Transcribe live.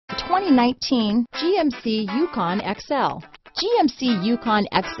2019 GMC Yukon XL. GMC Yukon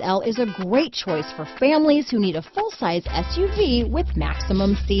XL is a great choice for families who need a full-size SUV with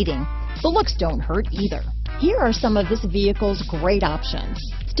maximum seating. The looks don't hurt either. Here are some of this vehicle's great options: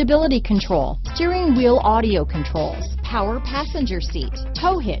 stability control, steering wheel audio controls, power passenger seat,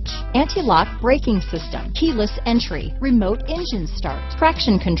 tow hitch, anti-lock braking system, keyless entry, remote engine start,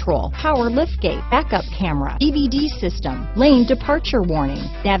 traction control, power liftgate, backup camera, DVD system, lane departure warning,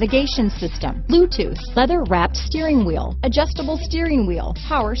 navigation system, Bluetooth, leather-wrapped steering wheel, adjustable steering wheel,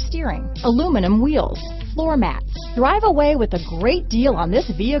 power steering, aluminum wheels, floor mats. Drive away with a great deal on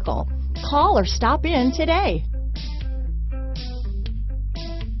this vehicle. Call or stop in today.